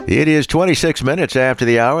It is 26 minutes after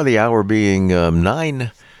the hour being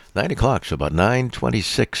 9 o'clock, so about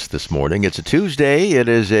 9:26 this morning. It's a Tuesday. It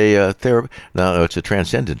is it's a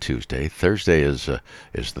Transcendent Tuesday. Thursday is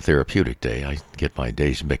the therapeutic day. I get my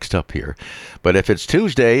days mixed up here. But if it's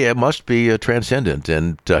Tuesday, it must be Transcendent.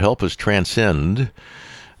 And to help us transcend,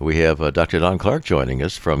 we have Dr. Don Clark joining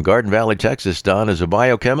us from Garden Valley, Texas. Don is a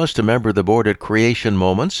biochemist, a member of the board at Creation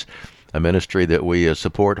Moments, a ministry that we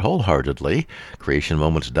support wholeheartedly.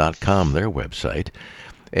 CreationMoments.com, their website.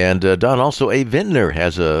 And Don, also a vintner,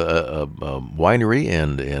 has a winery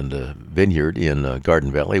and a vineyard in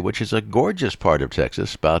Garden Valley, which is a gorgeous part of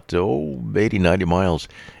Texas, about 80, 90 miles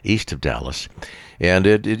east of Dallas. And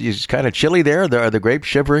it is kind of chilly there. Are the grapes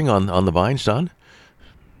shivering on the vines, Don?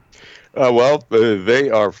 They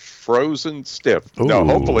are frozen stiff. Ooh. No,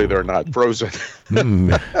 hopefully they're not frozen.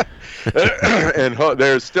 And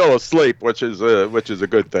they're still asleep, which is a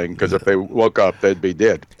good thing, because if they woke up, they'd be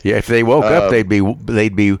dead. Yeah, if they woke up, they'd be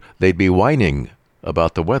whining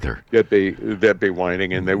about the weather. They'd be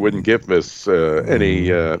whining, and they wouldn't give us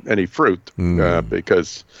any fruit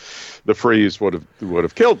because the freeze would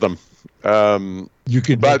have killed them. You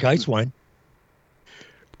could make ice wine.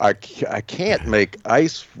 I can't make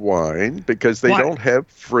ice wine because they don't have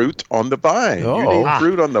fruit on the vine. Oh. You need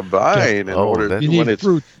fruit on the vine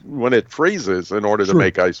when it freezes in order to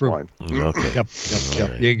make ice wine. Okay. Yep.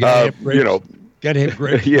 You gotta have grapes. Gotta have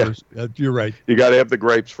grapes first. You're right. You got to have the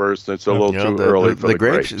grapes first. It's a little too early for the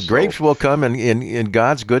grapes. Grapes will come in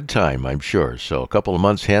God's good time, I'm sure. So a couple of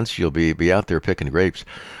months hence, you'll be out there picking grapes.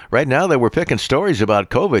 Right now that we're picking stories about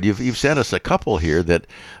COVID, you've sent us a couple here that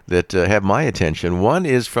have my attention. One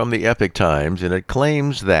is from the Epic Times, and it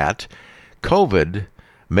claims that COVID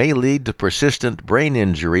may lead to persistent brain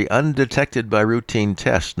injury undetected by routine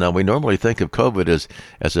tests. Now, we normally think of COVID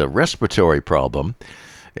as a respiratory problem,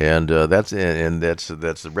 and that's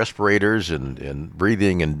the respirators and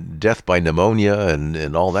breathing and death by pneumonia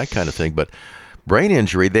and all that kind of thing. But brain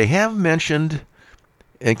injury, they have mentioned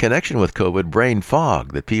in connection with COVID, brain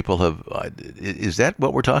fog, that people have. Is that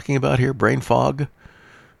what we're talking about here? Brain fog?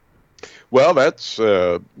 Well, that's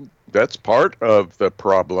part of the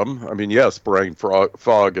problem. I mean, yes, brain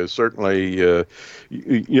fog is certainly,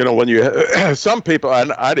 when you some people,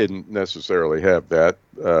 and I didn't necessarily have that,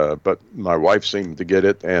 but my wife seemed to get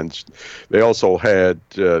it, and they also had,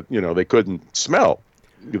 they couldn't smell.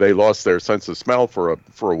 They lost their sense of smell for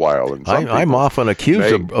a while. And I'm often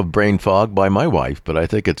accused of brain fog by my wife, but I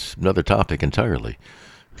think it's another topic entirely.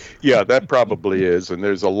 Yeah, that probably is, and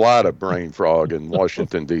there's a lot of brain fog in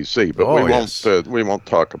Washington D.C. But we won't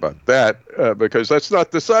talk about that because that's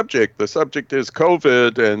not the subject. The subject is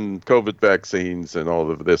COVID and COVID vaccines and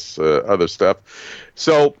all of this other stuff.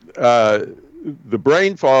 So the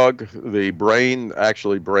brain fog, the brain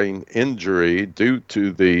injury due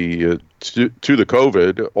to the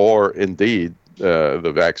COVID, or indeed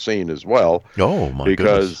the vaccine as well. Oh my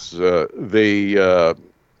goodness! Because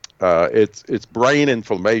it's brain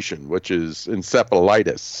inflammation, which is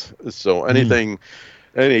encephalitis. So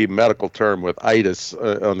any medical term with itis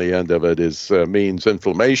on the end of it means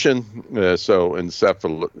inflammation. So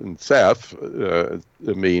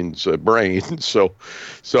means brain. So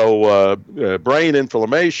brain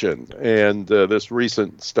inflammation. And this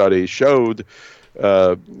recent study showed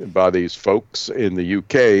by these folks in the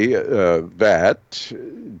UK that,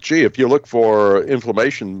 if you look for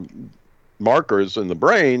inflammation markers in the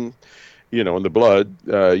brain, in the blood,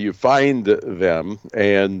 you find them,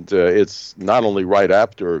 and it's not only right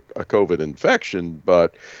after a COVID infection,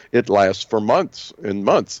 but it lasts for months and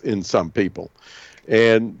months in some people.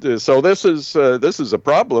 And so this is a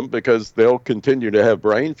problem, because they'll continue to have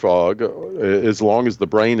brain fog as long as the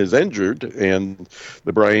brain is injured and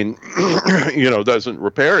the brain, doesn't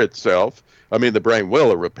repair itself. I mean, the brain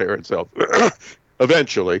will repair itself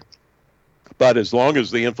eventually. But as long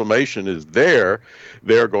as the inflammation is there,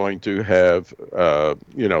 they're going to have,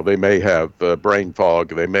 they may have brain fog.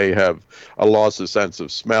 They may have a loss of sense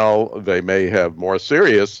of smell. They may have more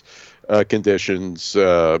serious conditions,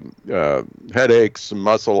 headaches,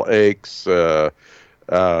 muscle aches, those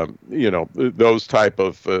type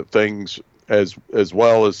of things, as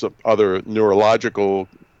well as other neurological,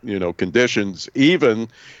 conditions, even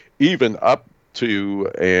up to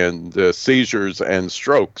seizures and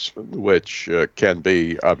strokes, which can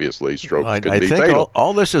be, obviously, strokes can be fatal. I think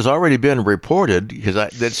all this has already been reported, because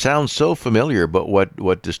that sounds so familiar, but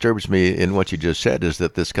what disturbs me in what you just said is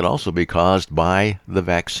that this can also be caused by the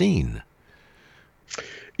vaccine.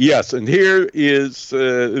 Yes, and here is,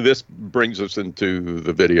 this brings us into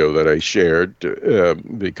the video that I shared,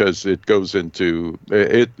 because it goes into,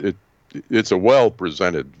 it it's a well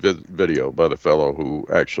presented video by the fellow who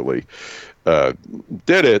actually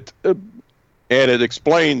did it, and it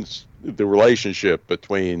explains the relationship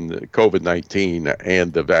between COVID-19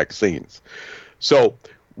 and the vaccines. So,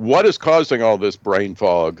 what is causing all this brain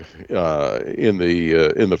fog in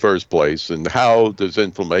the first place, and how does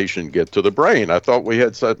inflammation get to the brain? I thought we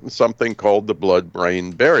had something called the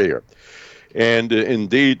blood-brain barrier, and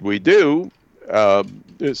indeed we do.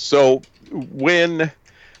 So, when,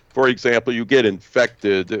 for example, you get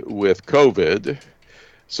infected with COVID,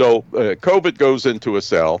 so COVID goes into a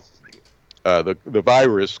cell. The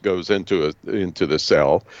virus goes into the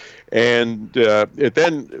cell, and it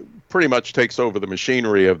then pretty much takes over the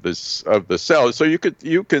machinery of the cell. So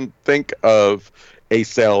you can think of a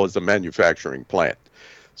cell as a manufacturing plant.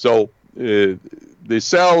 So the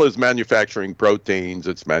cell is manufacturing proteins.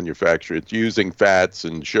 It's using fats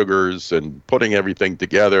and sugars and putting everything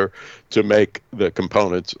together to make the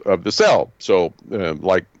components of the cell. So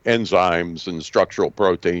like enzymes and structural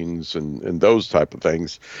proteins and those type of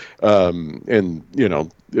things, and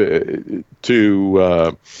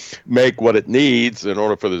to make what it needs in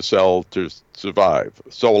order for the cell to survive.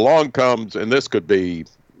 So along comes, and this could be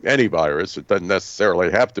any virus. It doesn't necessarily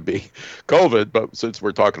have to be COVID, but since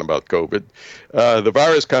we're talking about COVID, the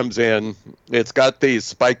virus comes in. It's got these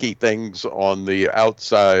spiky things on the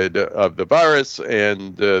outside of the virus,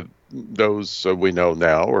 and those we know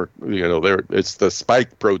now, or it's the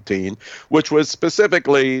spike protein, which was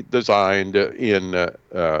specifically designed in the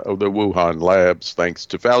Wuhan labs, thanks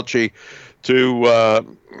to Fauci,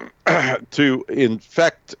 to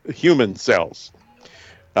infect human cells,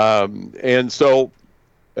 and so.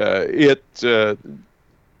 It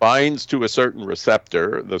binds to a certain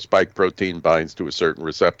receptor. The spike protein binds to a certain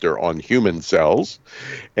receptor on human cells,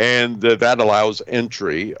 and that allows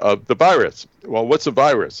entry of the virus. Well, what's a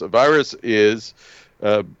virus? A virus is,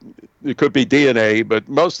 it could be DNA, but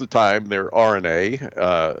most of the time they're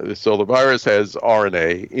RNA. So the virus has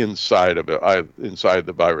RNA inside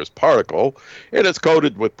the virus particle, and it's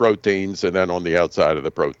coated with proteins, and then on the outside of the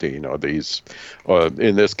protein are these,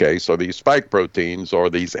 in this case, are these spike proteins or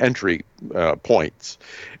these entry points.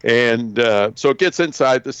 And so it gets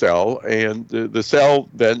inside the cell, and the cell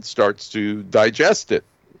then starts to digest it.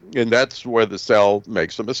 And that's where the cell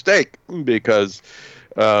makes a mistake, because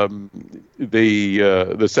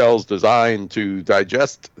the cell's designed to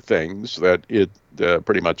digest things that it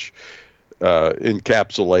pretty much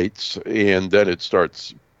encapsulates, and then it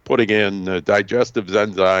starts putting in digestive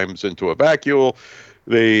enzymes into a vacuole.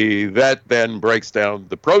 That then breaks down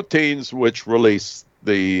the proteins, which release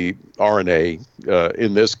the RNA,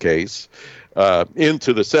 in this case,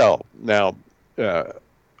 into the cell. Now,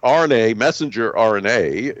 RNA, messenger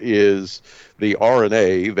RNA, is the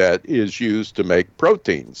RNA that is used to make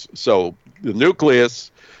proteins. So the nucleus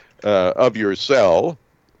of your cell,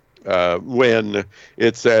 when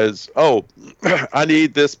it says, "Oh, I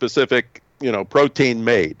need this specific, protein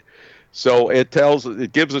made," so it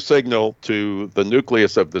gives a signal to the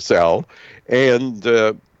nucleus of the cell, and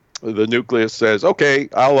the nucleus says, "Okay,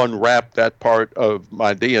 I'll unwrap that part of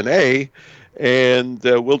my DNA." And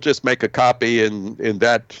we'll just make a copy, and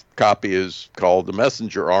that copy is called the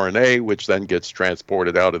messenger RNA, which then gets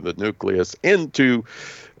transported out of the nucleus into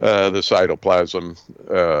the cytoplasm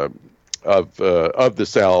of the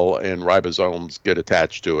cell, and ribosomes get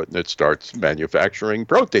attached to it, and it starts manufacturing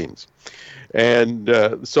proteins. And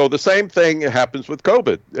so the same thing happens with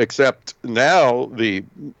COVID, except now the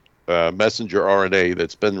messenger RNA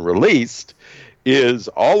that's been released is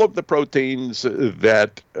all of the proteins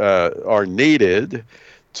that are needed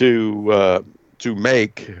to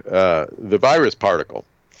make the virus particle.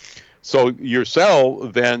 So your cell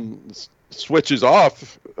then switches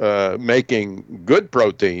off making good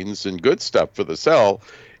proteins and good stuff for the cell,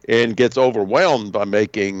 and gets overwhelmed by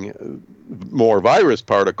making more virus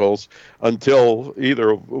particles, until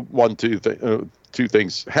either two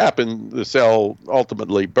things happen. The cell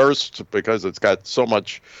ultimately bursts because it's got so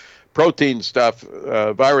much protein stuff,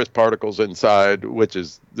 virus particles inside, which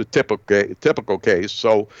is the typical case.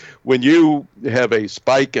 So when you have a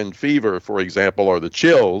spike in fever, for example, or the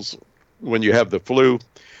chills, when you have the flu,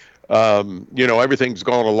 everything's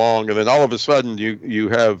going along, and then all of a sudden you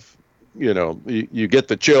have, you get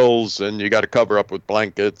the chills, and you got to cover up with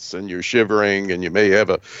blankets, and you're shivering, and you may have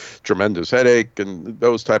a tremendous headache, and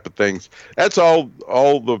those type of things. That's all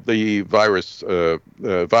of the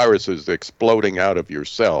viruses exploding out of your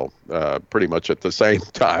cell, pretty much at the same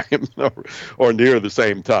time, or near the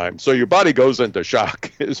same time. So your body goes into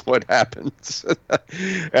shock is what happens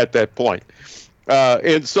at that point.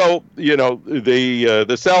 And so,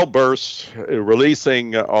 the cell bursts,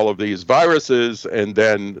 releasing all of these viruses, and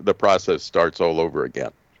then the process starts all over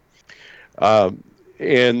again. So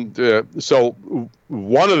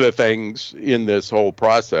one of the things in this whole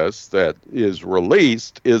process that is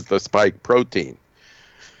released is the spike protein,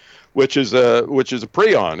 which is a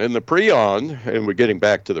prion. And the prion, and we're getting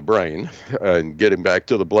back to the brain and getting back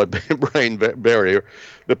to the blood-brain barrier.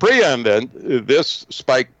 The prion, then, this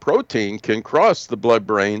spike protein can cross the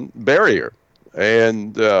blood-brain barrier,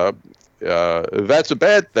 and that's a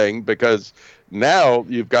bad thing, because now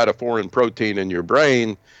you've got a foreign protein in your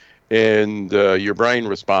brain, and your brain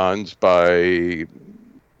responds by,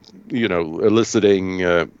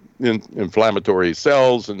 eliciting inflammatory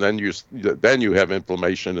cells, and then you have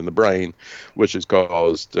inflammation in the brain, which is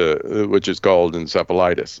called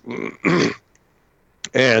encephalitis.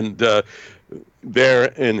 And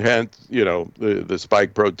there, hence, the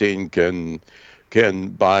spike protein can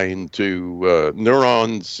bind to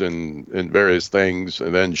neurons and various things,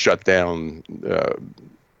 and then shut down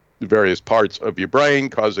various parts of your brain,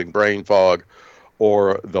 causing brain fog,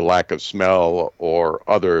 or the lack of smell, or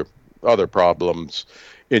other problems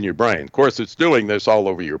in your brain. Of course, it's doing this all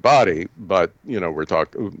over your body, but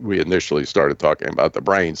we initially started talking about the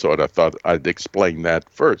brain, so I thought I'd explain that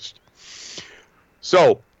first.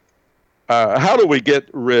 So, how do we get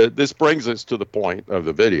rid? This brings us to the point of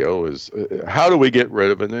the video: is how do we get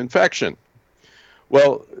rid of an infection?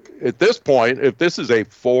 Well, at this point, if this is a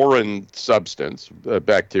foreign substance, a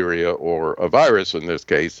bacteria or a virus in this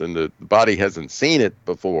case, and the body hasn't seen it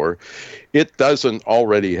before, it doesn't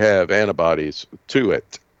already have antibodies to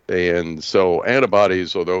it. And so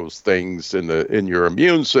antibodies are those things in your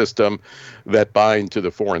immune system that bind to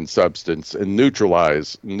the foreign substance and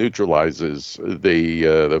neutralizes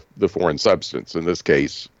the foreign substance, in this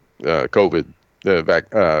case, COVID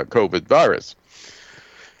virus.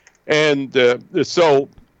 And so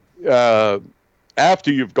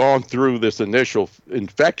after you've gone through this initial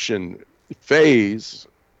infection phase,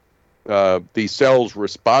 the cells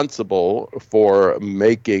responsible for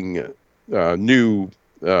making new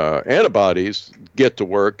antibodies get to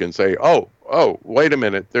work and say, oh, wait a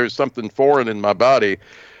minute, there's something foreign in my body.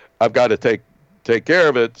 I've got to take care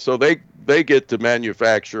of it. So they get to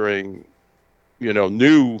manufacturing,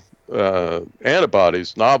 new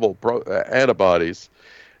antibodies, novel antibodies,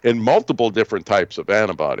 in multiple different types of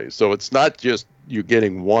antibodies. So it's not just you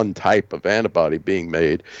getting one type of antibody being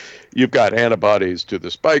made. You've got antibodies to the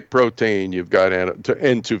spike protein. You've got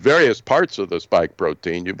to various parts of the spike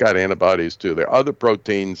protein. You've got antibodies to the other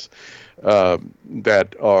proteins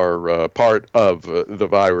that are part of the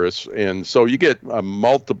virus. And so you get a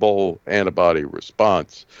multiple antibody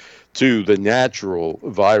response to the natural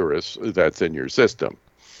virus that's in your system.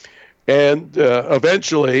 And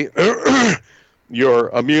eventually, your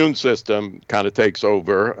immune system kind of takes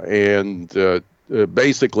over and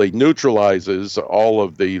basically neutralizes all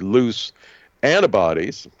of the loose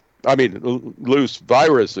loose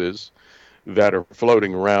viruses that are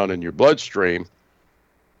floating around in your bloodstream.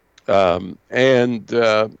 And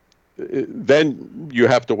then you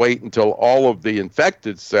have to wait until all of the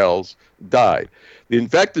infected cells die. The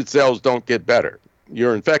infected cells don't get better.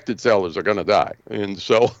 Your infected cells are going to die. And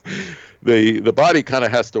so the body kind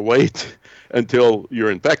of has to wait until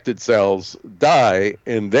your infected cells die,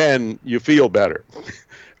 and then you feel better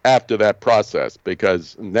after that process,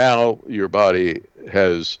 because now your body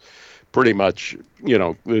has pretty much,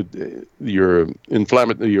 your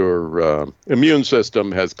immune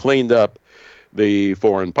system has cleaned up the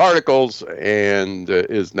foreign particles and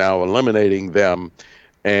is now eliminating them,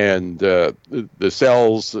 and the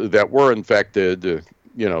cells that were infected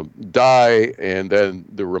die, and then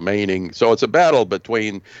the remaining. So it's a battle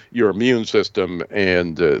between your immune system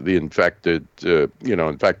and the infected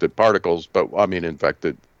particles,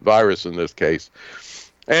 infected virus in this case.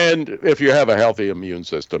 And if you have a healthy immune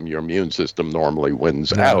system, your immune system normally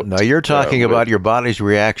wins out. Now you're talking about your body's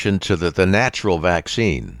reaction to the natural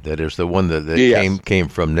vaccine, that is the one that yes. came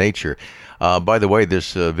from nature. By the way,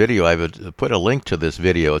 this video, I've put a link to this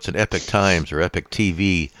video. It's an Epic Times or Epic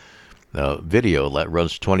TV video that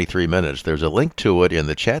runs 23 minutes. There's a link to it in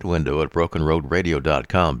the chat window at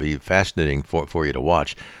brokenroadradio.com. Be fascinating for you to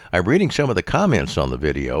watch. I'm reading some of the comments on the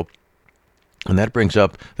video, and that brings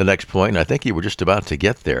up the next point, and I think you were just about to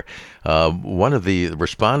get there. One of the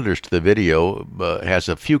responders to the video has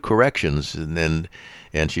a few corrections, and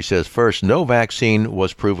she says, first, no vaccine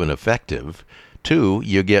was proven effective. 2,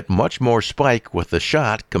 you get much more spike with the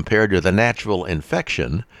shot compared to the natural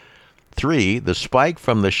infection. 3, the spike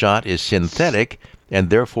from the shot is synthetic and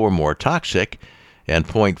therefore more toxic. And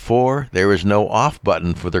point 4, there is no off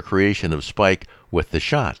button for the creation of spike with the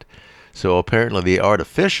shot. So apparently the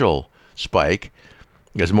artificial spike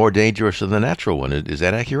is more dangerous than the natural one. Is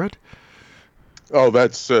that accurate? Oh,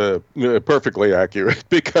 that's perfectly accurate,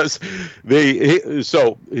 because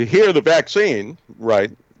the vaccine,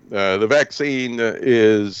 right? The vaccine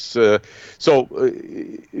is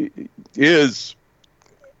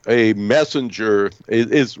a messenger,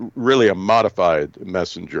 is really a modified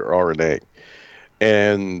messenger RNA.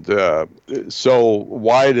 And so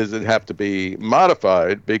why does it have to be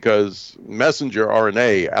modified? Because messenger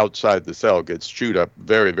RNA outside the cell gets chewed up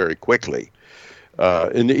very, very quickly.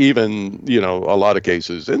 And even, a lot of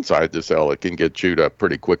cases inside the cell, it can get chewed up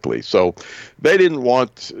pretty quickly. So they didn't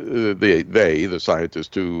want, the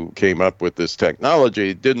scientists who came up with this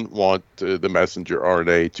technology, didn't want the messenger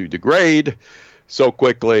RNA to degrade so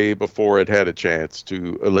quickly before it had a chance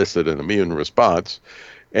to elicit an immune response.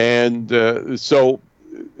 And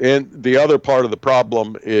and the other part of the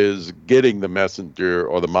problem is getting the messenger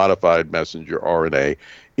or the modified messenger RNA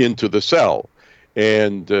into the cell.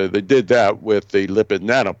 And they did that with the lipid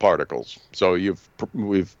nanoparticles. So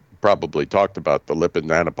we've probably talked about the lipid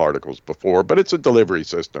nanoparticles before, but it's a delivery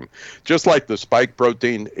system. Just like the spike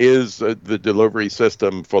protein is the delivery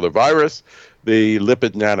system for the virus, the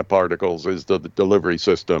lipid nanoparticles is the delivery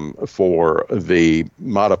system for the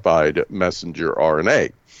modified messenger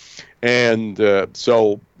RNA. And our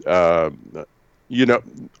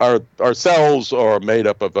cells are made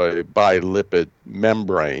up of a bilipid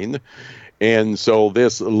membrane. And so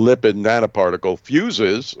this lipid nanoparticle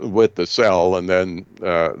fuses with the cell, and then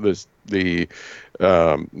this bilipid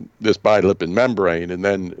membrane, and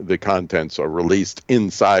then the contents are released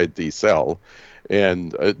inside the cell.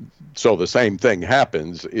 And so the same thing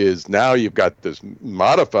happens, is now you've got this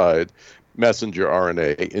modified messenger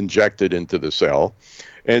RNA injected into the cell.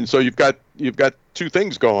 And so you've got two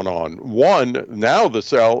things going on. One, now the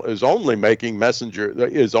cell is only making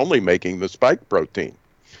the spike protein.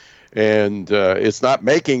 And it's not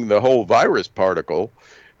making the whole virus particle.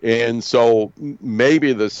 And so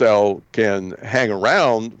maybe the cell can hang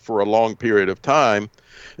around for a long period of time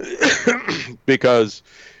because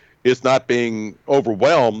it's not being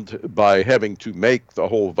overwhelmed by having to make the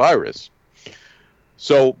whole virus.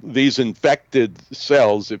 So these infected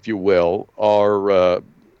cells, if you will, are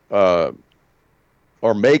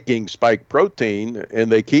making spike protein,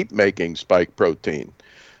 and they keep making spike protein.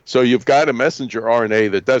 So you've got a messenger RNA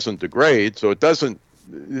that doesn't degrade, so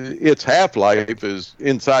its half-life is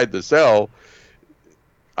inside the cell.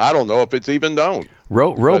 I don't know if it's even known.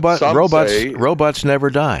 Robots never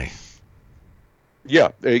die. Yeah,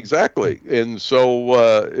 exactly. And so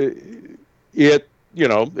it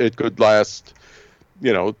could last,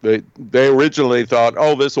 they originally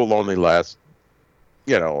thought, this will only last,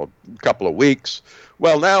 a couple of weeks.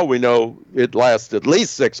 Well, now we know it lasts at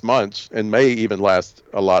least 6 months and may even last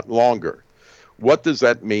a lot longer. What does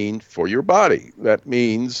that mean for your body? That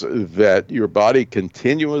means that your body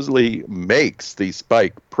continuously makes the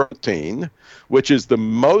spike protein, which is the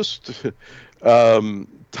most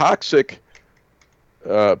toxic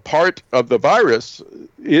part of the virus,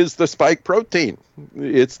 is the spike protein.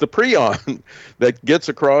 It's the prion that gets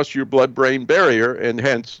across your blood-brain barrier, and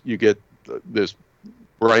hence you get this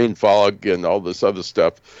brain fog and all this other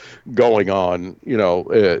stuff going on.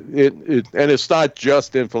 And it's not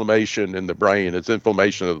just inflammation in the brain. It's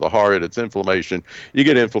inflammation of the heart. It's inflammation. You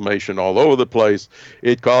get inflammation all over the place.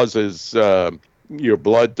 It causes your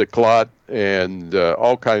blood to clot and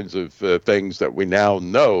all kinds of things that we now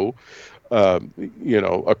know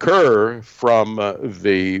occur from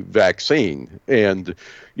the vaccine. And,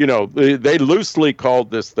 they loosely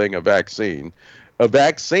called this thing a vaccine. A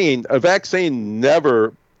vaccine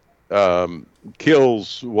never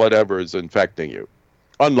kills whatever is infecting you.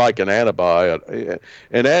 Unlike an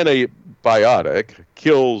antibiotic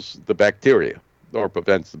kills the bacteria, or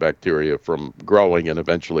prevents the bacteria from growing and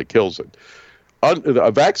eventually kills it.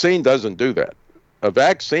 A vaccine doesn't do that. A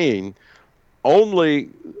vaccine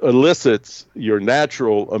only elicits your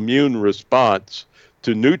natural immune response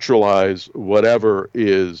to neutralize whatever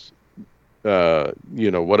is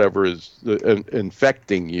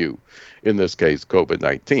infecting you, in this case,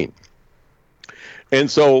 COVID-19. And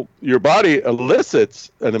so your body elicits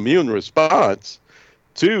an immune response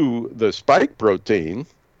to the spike protein,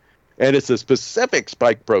 and it's a specific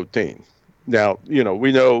spike protein. Now,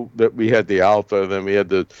 we know that we had the alpha, then we had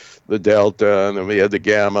the delta, and then we had the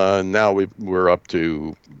gamma, and now we're up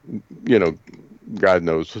to, God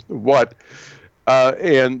knows what.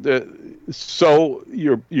 So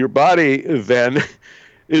your body then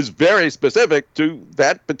is very specific to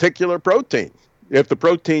that particular protein. If the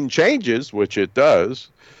protein changes, which it does,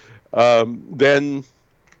 then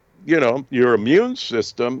your immune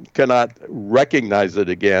system cannot recognize it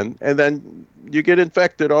again, and then you get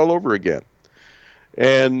infected all over again.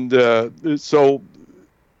 And so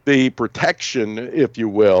the protection, if you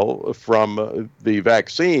will, from the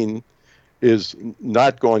vaccine is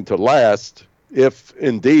not going to last if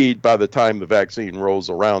indeed by the time the vaccine rolls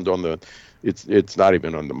around it's not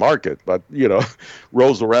even on the market, but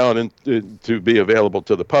rolls around to be available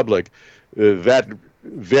to the public, that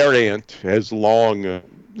variant has long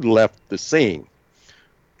left the scene.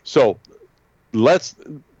 So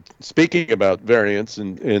speaking about variants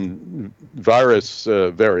and virus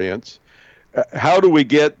variants, how do we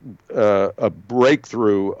get a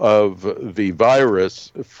breakthrough of the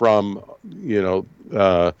virus from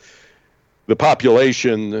the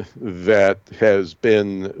population that has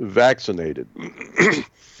been vaccinated?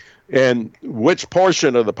 And which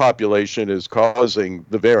portion of the population is causing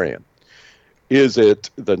the variant? Is it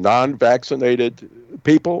the non-vaccinated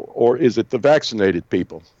people, or is it the vaccinated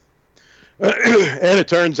people? And it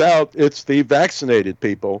turns out it's the vaccinated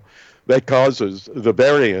people that causes the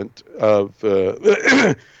variant of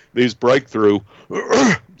these breakthrough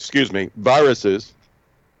viruses,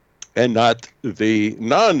 and not the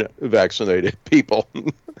non-vaccinated people.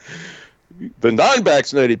 The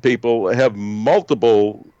non-vaccinated people have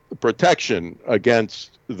multiple protection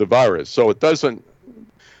against the virus. So it doesn't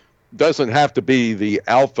have to be the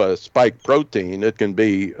alpha spike protein. It can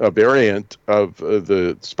be a variant of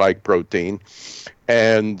the spike protein,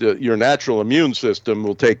 and your natural immune system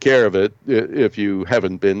will take care of it if you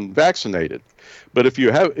haven't been vaccinated. But if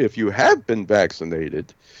you have been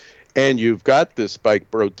vaccinated, and you've got this spike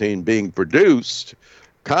protein being produced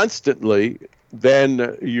constantly,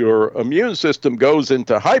 then your immune system goes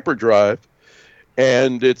into hyperdrive,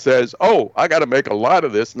 and it says, oh, I got to make a lot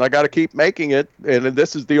of this, and I got to keep making it, and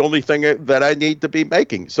this is the only thing that I need to be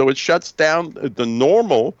making. So it shuts down the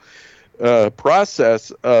normal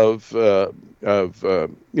process of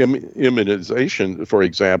immunization, for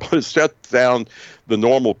example. It shuts down the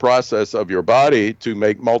normal process of your body to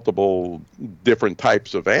make multiple different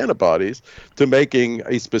types of antibodies, to making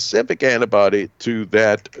a specific antibody to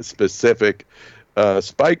that specific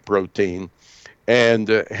spike protein.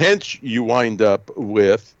 And hence you wind up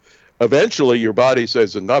with, eventually your body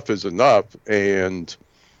says enough is enough, and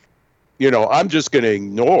I'm just going to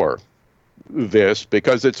ignore this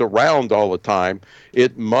because it's around all the time.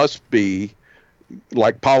 It must be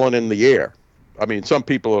like pollen in the air. I mean, some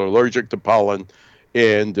people are allergic to pollen,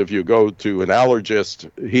 and if you go to an allergist,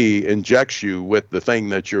 he injects you with the thing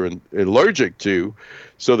that you're allergic to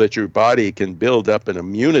so that your body can build up an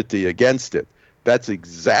immunity against it. That's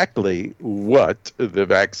exactly what the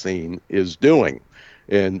vaccine is doing.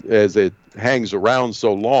 And as it hangs around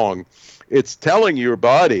so long, it's telling your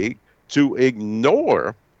body to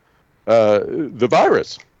ignore the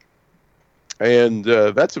virus. And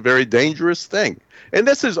that's a very dangerous thing. And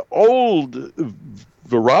this is old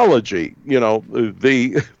virology.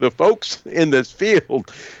 The folks in this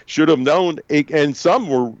field should have known, and some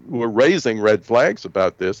were raising red flags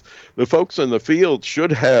about this. The folks in the field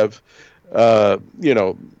should have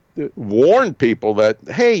warn people that,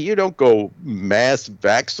 hey, you don't go mass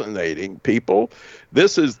vaccinating people.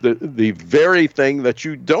 This is the very thing that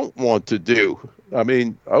you don't want to do. I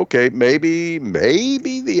mean, okay, maybe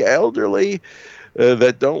the elderly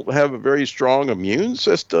that don't have a very strong immune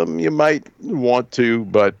system, you might want to,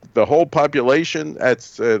 but the whole population,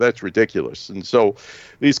 that's ridiculous. And so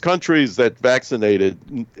these countries that vaccinated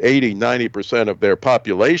 80-90% of their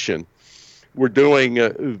population were doing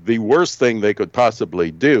the worst thing they could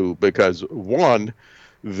possibly do, because one,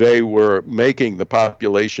 they were making the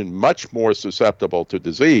population much more susceptible to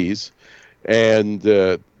disease, and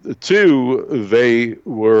two, they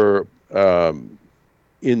were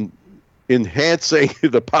enhancing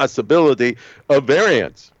the possibility of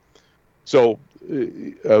variants. So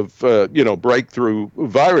of breakthrough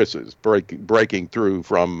viruses breaking through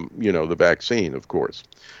from the vaccine, of course.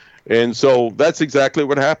 And so that's exactly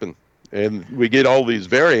what happened. And we get all these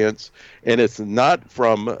variants, and it's not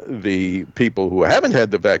from the people who haven't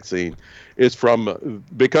had the vaccine. It's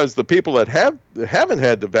because the people that haven't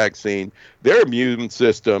had the vaccine, their immune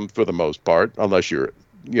system, for the most part, unless you're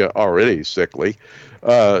already sickly,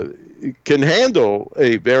 can handle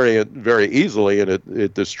a variant very easily, and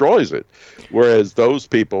it destroys it. Whereas those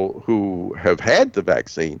people who have had the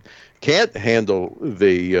vaccine can't handle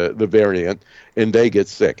the variant, and they get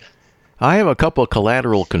sick. I have a couple of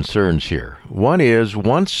collateral concerns here. One is,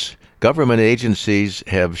 once government agencies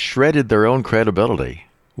have shredded their own credibility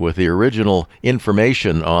with the original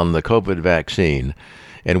information on the COVID vaccine,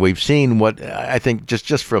 And we've seen what I think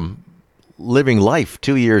just from living life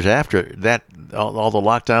 2 years after that, all the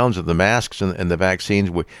lockdowns and the masks and the vaccines,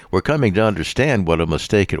 we're coming to understand what a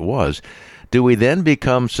mistake it was. Do we then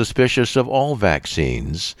become suspicious of all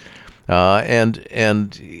vaccines? And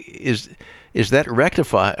is that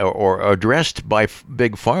rectified or addressed by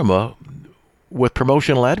big pharma with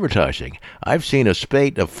promotional advertising? I've seen a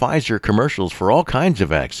spate of Pfizer commercials for all kinds of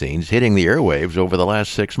vaccines hitting the airwaves over the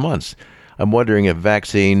last 6 months. I'm wondering if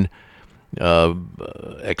vaccine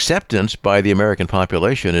acceptance by the American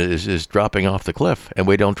population is dropping off the cliff, and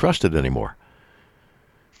we don't trust it anymore.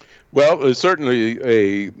 Well, there's certainly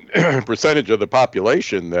a percentage of the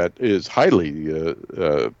population that is highly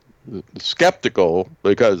skeptical,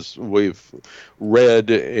 because we've read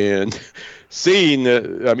and seen.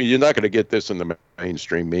 I mean, you're not going to get this in the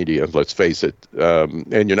mainstream media, let's face it,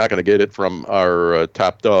 and you're not going to get it from our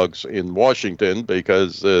top dogs in Washington,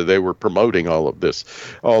 because they were promoting all of this,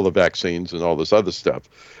 all the vaccines and all this other stuff.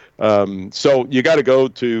 So you got to go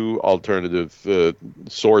to alternative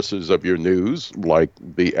sources of your news, like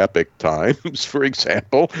the Epic Times, for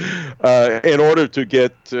example, in order to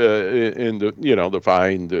get to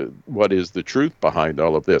find what is the truth behind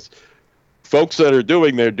all of this. Folks that are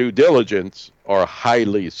doing their due diligence are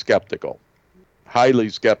highly skeptical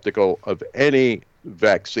of any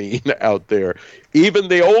vaccine out there, even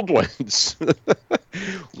the old ones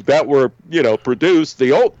that were, produced.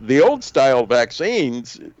 The old style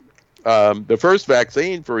vaccines. The first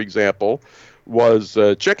vaccine, for example, was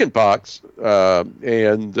chickenpox,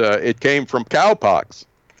 and it came from cowpox.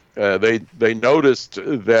 They noticed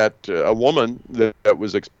that a woman that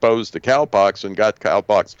was exposed to cowpox and got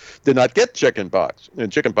cowpox did not get chickenpox,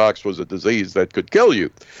 and chickenpox was a disease that could kill you.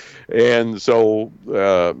 And so,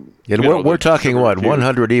 we're talking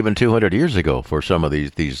 100, even 200 years ago for some of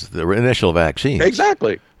the initial vaccines.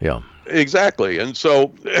 Exactly. Yeah. Exactly. And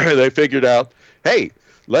so they figured out, hey,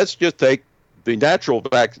 let's just take the natural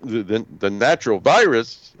the natural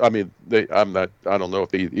virus. I mean, I don't know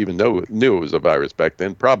if they even knew it was a virus back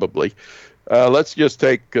then. Probably. Let's just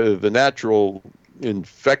take the natural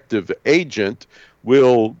infective agent.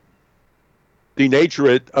 We'll denature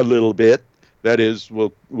it a little bit. That is,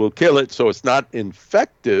 we'll kill it so it's not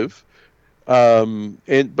infective.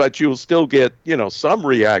 But you'll still get, some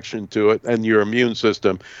reaction to it, and your immune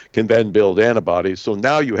system can then build antibodies. So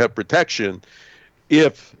now you have protection.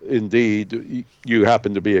 If indeed you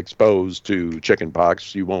happen to be exposed to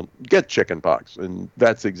chickenpox, you won't get chickenpox, and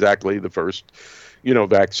that's exactly the first,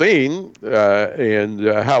 vaccine and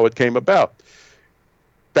how it came about.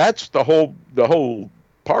 That's the whole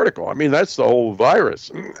particle. I mean, that's the whole virus.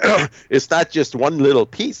 It's not just one little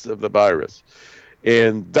piece of the virus,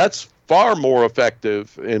 and that's far more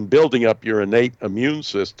effective in building up your innate immune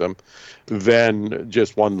system than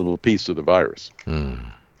just one little piece of the virus.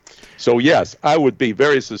 So yes, I would be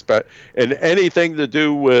very suspect, and anything to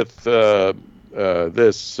do with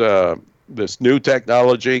this new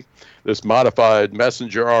technology, this modified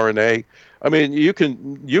messenger RNA. I mean, you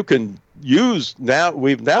can use now.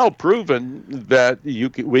 We've now proven that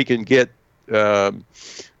we can get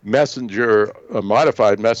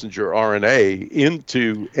modified messenger RNA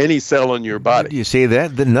into any cell in your body. You see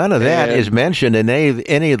that? None of that is mentioned in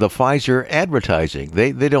any of the Pfizer advertising.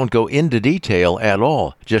 They don't go into detail at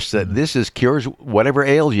all. Just that this cures whatever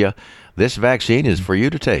ails you. This vaccine is for you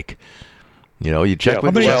to take. You check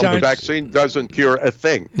with the vaccine doesn't cure a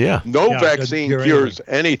thing. Yeah. No vaccine cures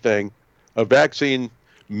anything. A vaccine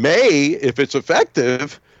may, if it's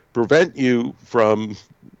effective, prevent you from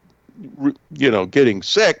getting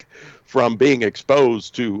sick from being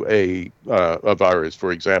exposed to a virus,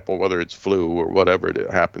 for example, whether it's flu or whatever it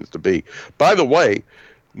happens to be. By the way,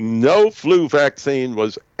 no flu vaccine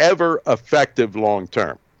was ever effective long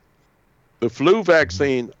term. The flu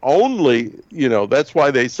vaccine only, that's why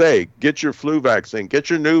they say, get your flu vaccine, get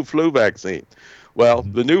your new flu vaccine. Well,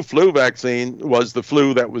 the new flu vaccine was the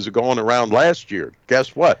flu that was going around last year.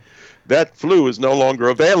 Guess what? That flu is no longer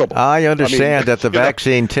available. I understand that the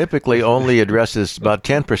vaccine typically only addresses about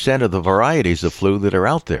 10% of the varieties of flu that are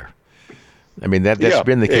out there. I mean, that's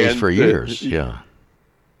been the case for years.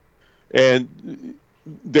 And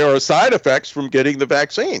there are side effects from getting the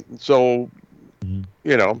vaccine. So,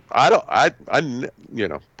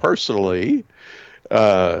 personally,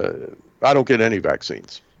 I don't get any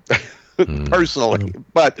vaccines. Personally,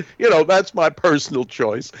 but that's my personal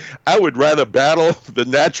choice. I would rather battle the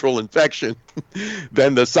natural infection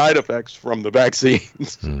than the side effects from the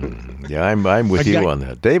vaccines. Yeah, I'm with you on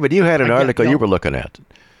that. David, you had an article you were looking at.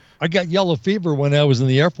 I got yellow fever when I was in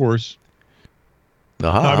the Air Force.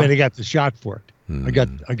 I got the shot for it. I got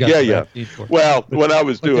Yeah. vaccine for it. Well, But- when I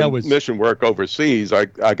was but doing that was- mission work overseas, I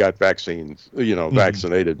got vaccines,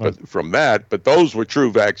 vaccinated, but from that. But those were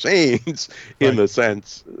true vaccines in Right. the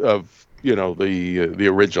sense of, the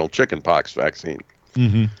original chickenpox vaccine,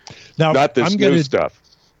 Now, not this new stuff.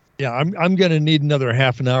 Yeah, I'm going to need another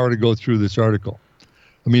half an hour to go through this article.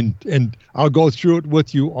 I mean, and I'll go through it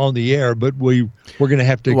with you on the air, but we're going to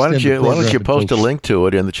have to Why extend don't you the post a program link to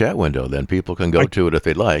it in the chat window? Then people can go to it if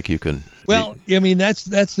they'd like. You can. Well, I mean, that's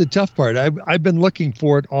the tough part. I've been looking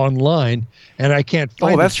for it online, and I can't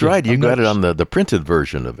find it. Oh, that's yet. right. You I'm got not- it on the printed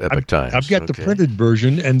version of Epic Times. I've got the Okay. printed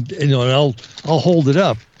version, and I'll hold it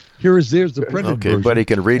up. There's the printed version. Okay, but he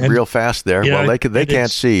can read real fast there. Yeah, Well, they can't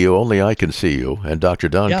it's- see you. Only I can see you, and Dr.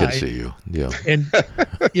 Don Yeah, can see you. Yeah. And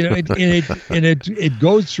it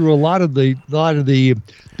goes through a lot of the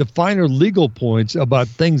finer legal points about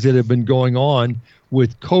things that have been going on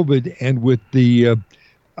with COVID and with the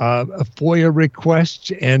FOIA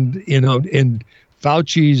requests and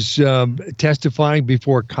Fauci's testifying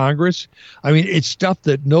before Congress. I mean, it's stuff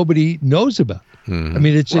that nobody knows about. I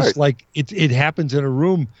mean, it's just like it happens in a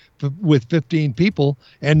room with 15 people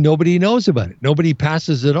and nobody knows about it. Nobody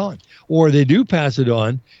passes it on, or they do pass it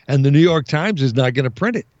on and the New York Times is not going to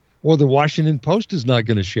print it, or the Washington Post is not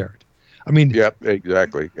going to share it. I mean, Yep,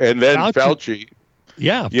 exactly. And then Fauci.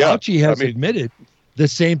 Fauci has admitted the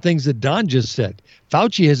same things that Don just said.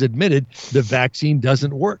 Fauci has admitted the vaccine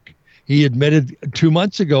doesn't work. He admitted 2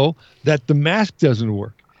 months ago that the mask doesn't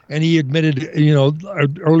work. And he admitted,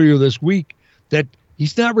 earlier this week that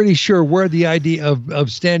he's not really sure where the idea of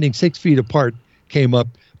standing 6 feet apart came up,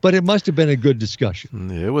 but it must have been a good discussion.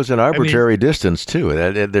 It was an arbitrary distance too.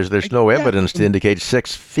 There's no evidence to indicate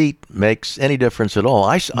 6 feet makes any difference at all.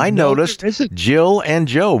 I noticed Jill and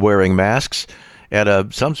Joe wearing masks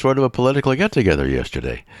at some sort of a political get-together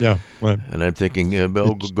yesterday. Yeah, right. And I'm thinking,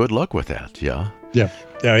 good luck with that. Yeah. Yeah.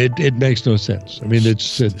 Yeah, it makes no sense. I mean, it's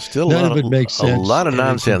still none of it makes sense. A lot of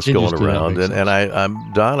nonsense going around,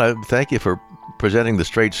 and Don, I thank you for presenting the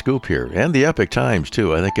straight scoop here, and the Epic Times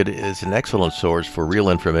too. I think it is an excellent source for real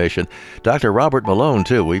information. Dr. Robert Malone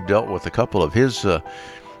too. We've dealt with a couple of his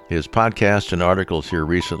podcasts and articles here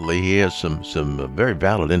recently. He has some very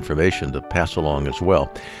valid information to pass along as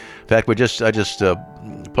well. In fact, I just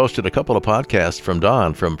posted a couple of podcasts from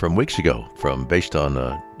Don from weeks ago, based on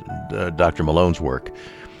Dr. Malone's work.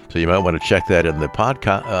 So you might want to check that in the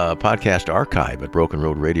podcast archive at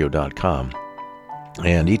brokenroadradio.com.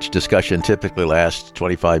 And each discussion typically lasts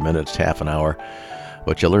 25 minutes, half an hour,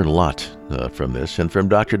 but you learn a lot from this. And from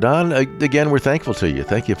Dr. Don, again, we're thankful to you.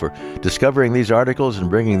 Thank you for discovering these articles and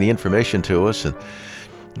bringing the information to us.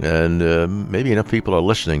 And maybe enough people are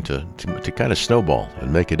listening to kind of snowball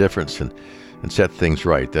and make a difference and set things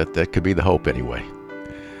right. That could be the hope anyway.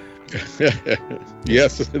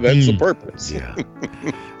 Yes, that's the purpose. Yeah.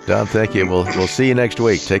 Don, thank you. We'll see you next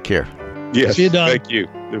week. Take care. Yes, see you, Don. Thank you.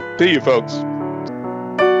 See you, folks.